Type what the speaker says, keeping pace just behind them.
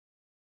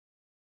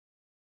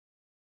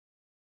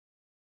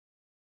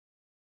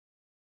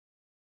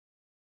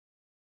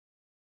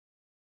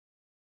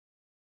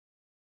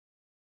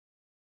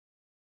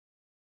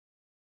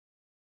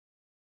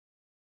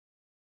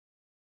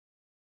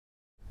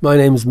My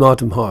name is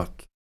Martin Hart.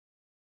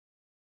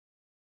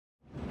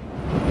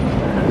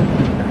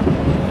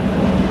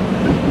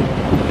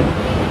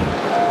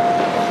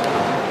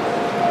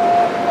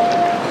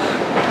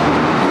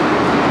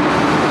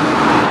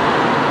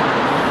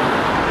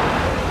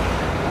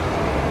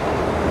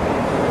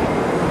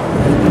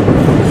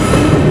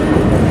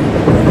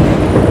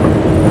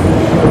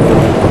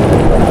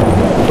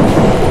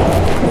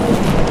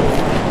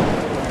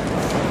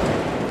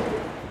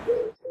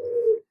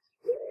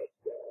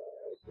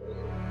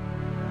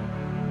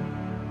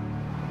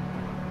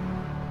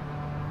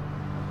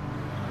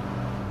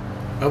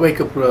 I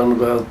wake up around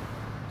about,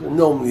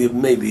 normally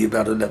maybe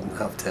about 11,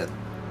 half 10.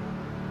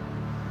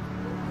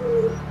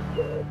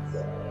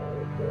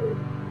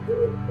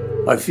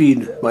 I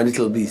feed my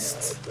little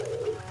beasts.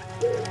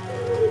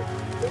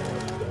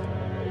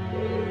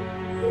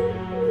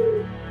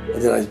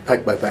 And then I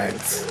pack my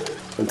bags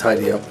and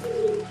tidy up.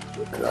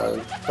 And I'll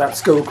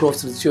perhaps go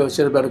across to the church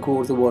at about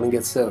 1:45 and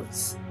get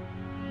service.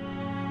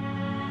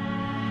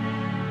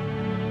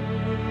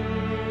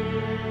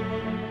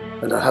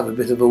 And I'll have a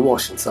bit of a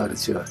wash inside the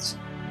church.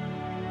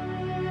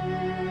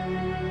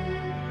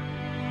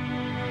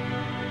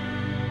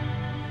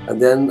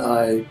 And then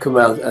I come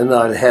out and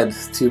I'll head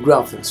to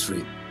Grafton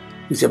Street,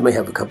 which I may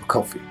have a cup of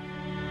coffee.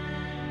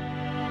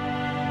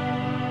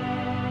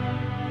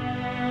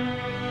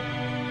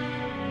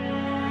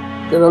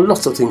 There are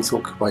lots of things to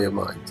occupy your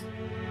mind.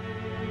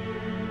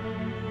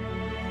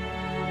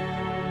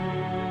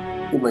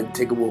 You might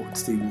take a walk at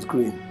Stephen's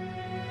Green.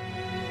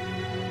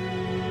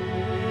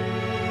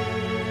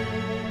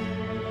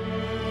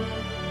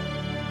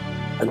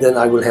 And then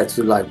I will head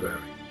to the library,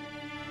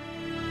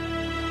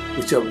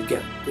 which I will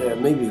get there,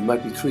 maybe it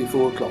might be 3,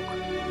 4 o'clock.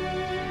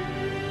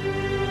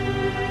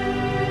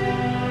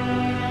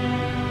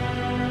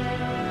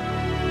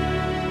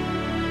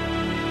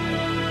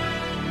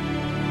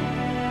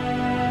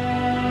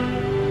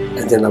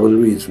 And then I will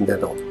read from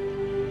then on.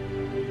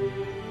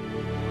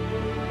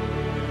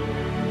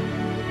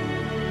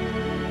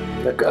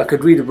 I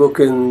could read a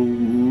book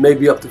in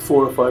maybe up to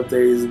 4 or 5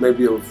 days,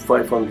 maybe over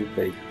 500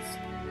 pages.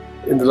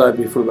 In the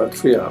library for about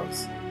 3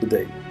 hours a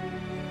day.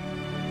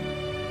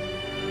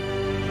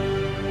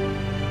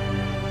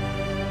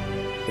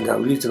 And I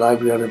will leave the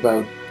library at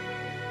about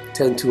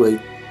 10 to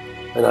 8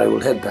 and I will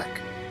head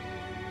back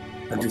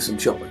and do some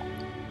shopping.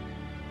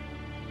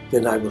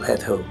 Then I will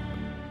head home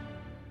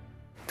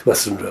to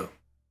Western Row.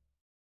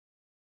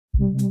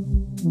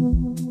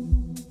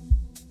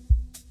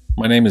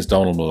 My name is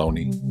Donal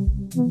Moloney.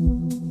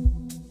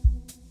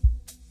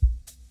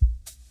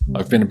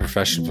 I've been a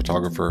professional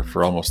photographer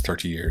for almost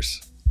 30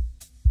 years.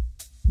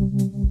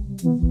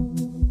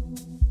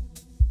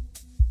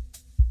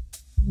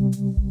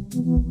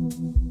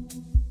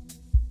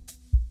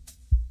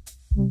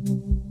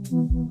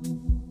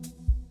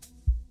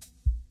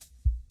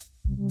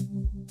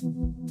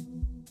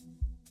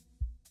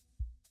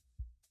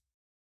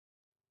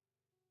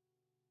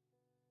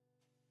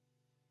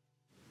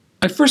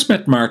 I first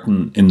met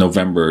Martin in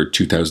November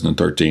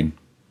 2013.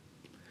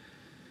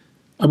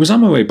 I was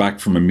on my way back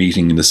from a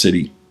meeting in the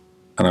city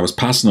and I was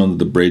passing under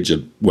the bridge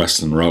at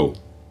Western Row.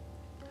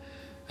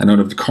 And out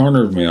of the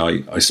corner of my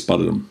eye, I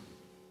spotted him.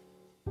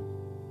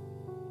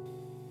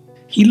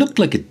 He looked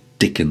like a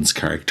Dickens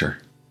character.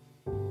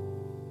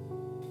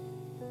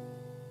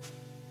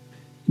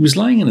 He was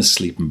lying in a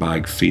sleeping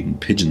bag feeding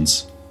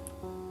pigeons.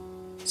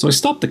 So I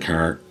stopped the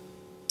car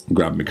and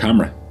grabbed my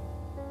camera.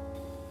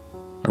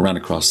 I ran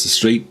across the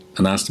street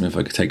and asked him if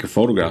I could take a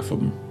photograph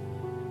of him.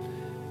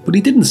 But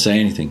he didn't say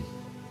anything.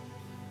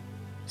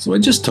 So I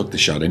just took the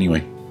shot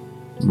anyway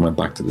and went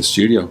back to the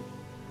studio.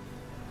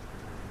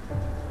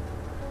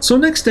 So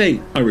next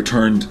day I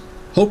returned,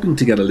 hoping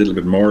to get a little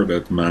bit more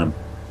about the man.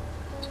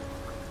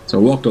 So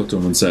I walked up to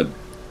him and said,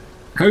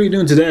 "How are you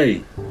doing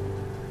today?"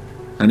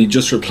 And he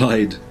just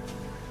replied,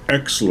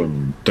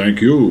 "Excellent,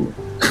 thank you."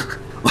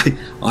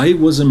 I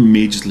was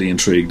immediately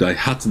intrigued. I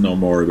had to know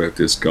more about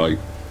this guy.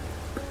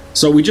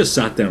 So we just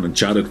sat down and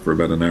chatted for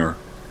about an hour.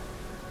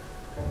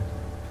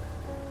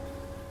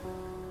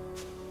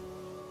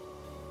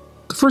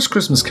 The first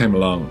Christmas came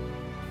along,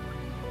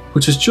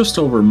 which was just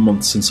over a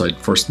month since I'd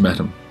first met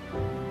him.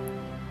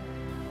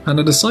 And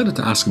I decided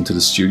to ask him to the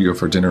studio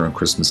for dinner on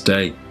Christmas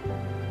Day.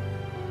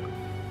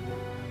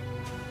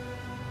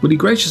 But he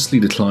graciously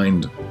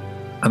declined,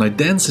 and I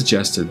then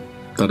suggested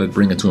that I'd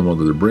bring it to him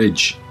under the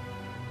bridge.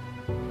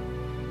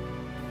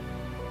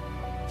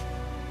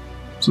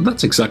 So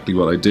that's exactly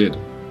what I did.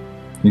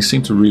 He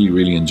seemed to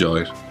really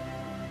enjoy it.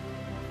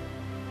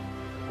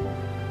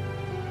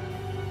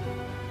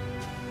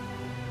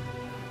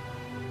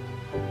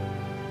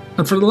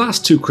 And for the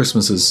last 2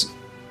 Christmases,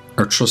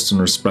 our trust and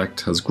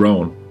respect has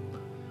grown,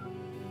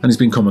 and he's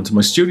been coming to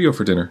my studio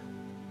for dinner.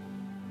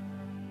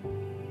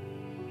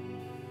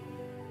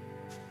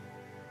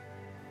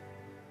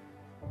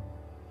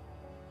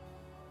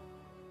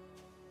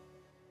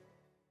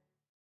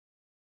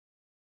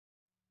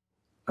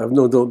 I've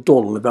known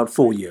Donal about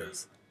 4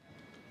 years.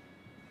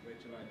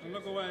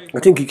 I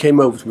think he came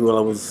over to me while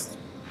I was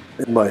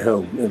in my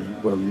home,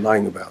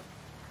 lying about.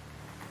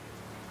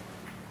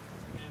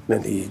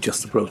 Then he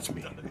just approached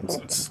me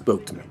and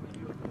spoke to me.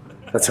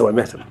 That's how I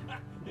met him.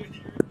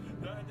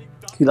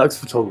 He likes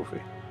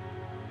photography.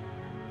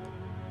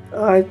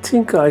 I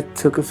think I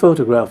took a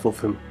photograph of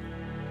him.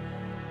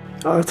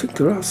 I think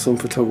there are some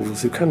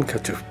photographers who can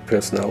catch a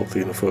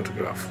personality in a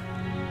photograph.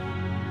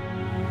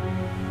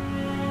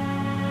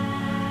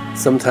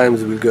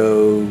 Sometimes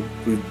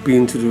we've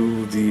been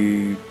to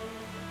do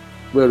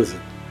where is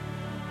it?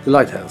 The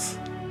lighthouse,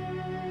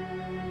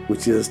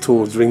 which is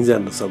towards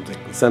Ringsend or something,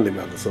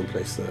 Sandymount or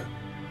someplace there.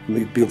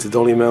 We've been to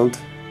Dollymount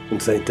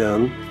and St.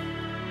 Dan,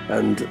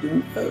 and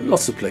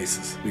lots of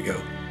places we go.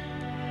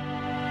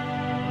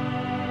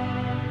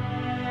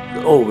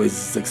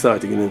 Always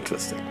exciting and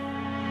interesting.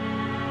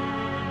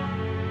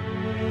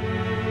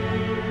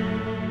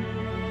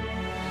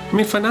 I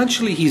mean,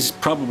 financially, he's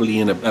probably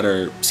in a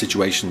better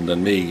situation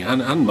than me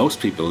and most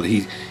people.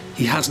 He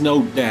has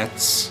no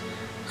debts,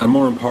 and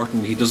more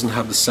important, he doesn't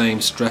have the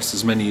same stress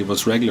as many of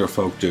us regular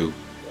folk do.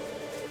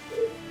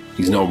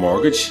 He's no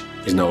mortgage,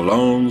 he's no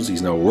loans,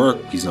 he's no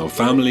work, he's no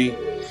family.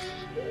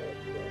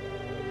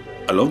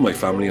 I love my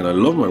family and I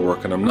love my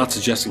work, and I'm not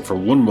suggesting for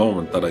one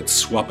moment that I'd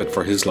swap it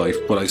for his life,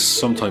 but I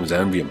sometimes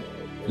envy him,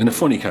 in a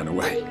funny kind of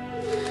way.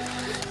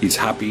 He's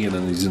happy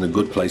and he's in a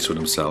good place with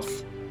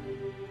himself.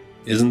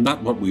 Isn't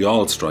that what we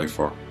all strive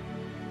for?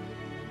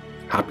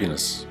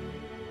 Happiness.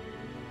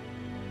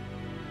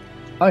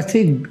 I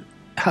think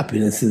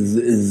happiness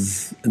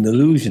is an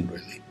illusion,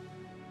 really.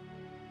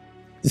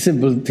 The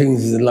simple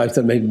things in life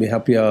that make me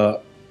happy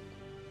are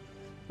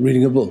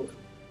reading a book,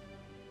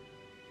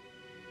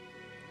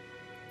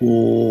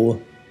 or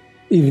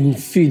even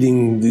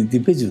feeding the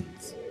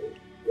pigeons.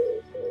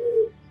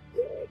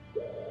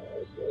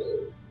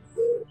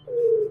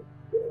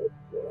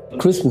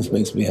 Christmas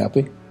makes me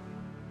happy.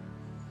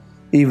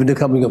 Even the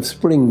coming of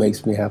spring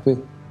makes me happy.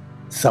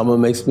 Summer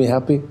makes me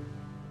happy.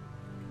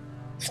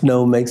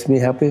 Snow makes me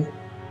happy.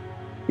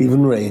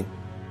 Even rain.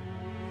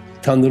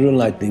 Thunder and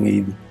lightning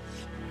even.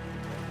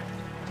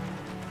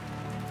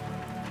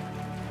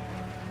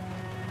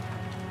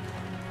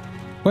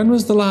 When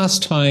was the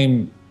last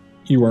time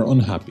you were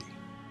unhappy?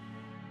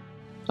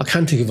 I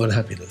can't think of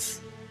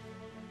unhappiness.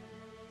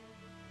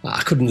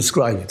 I couldn't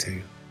describe it to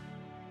you.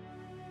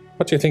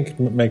 What do you think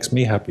makes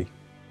me happy?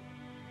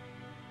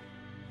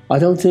 I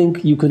don't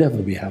think you could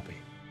ever be happy.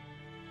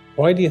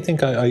 Why do you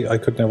think I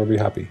could never be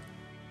happy?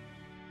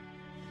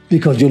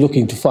 Because you're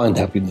looking to find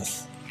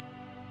happiness.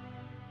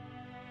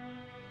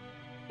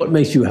 What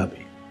makes you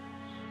happy?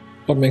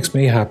 What makes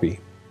me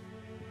happy?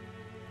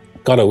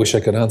 God, I wish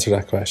I could answer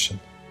that question.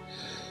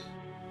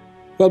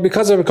 Well,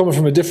 because I'm coming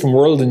from a different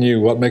world than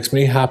you, what makes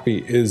me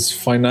happy is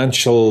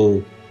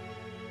financial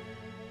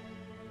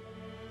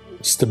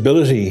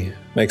stability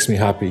makes me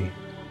happy.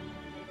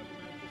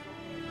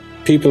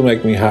 People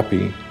make me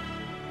happy.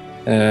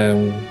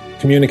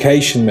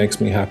 Communication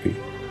makes me happy.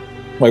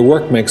 My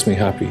work makes me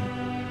happy.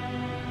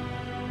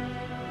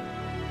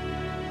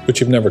 But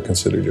you've never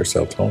considered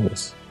yourself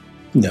homeless.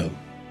 No.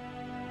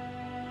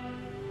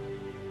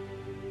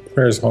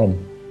 Where's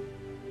home?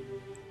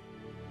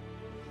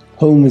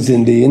 Home is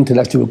in the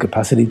intellectual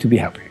capacity to be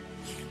happy.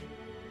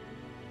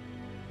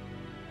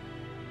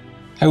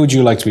 How would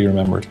you like to be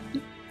remembered?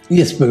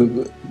 Yes, but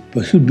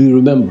who'd be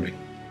remembering?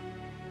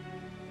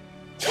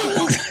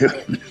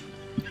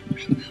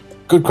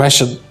 Good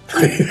question.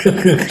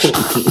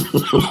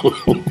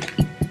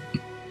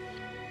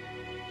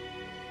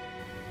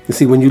 You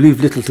see, when you leave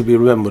little to be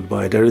remembered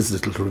by, there is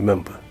little to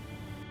remember.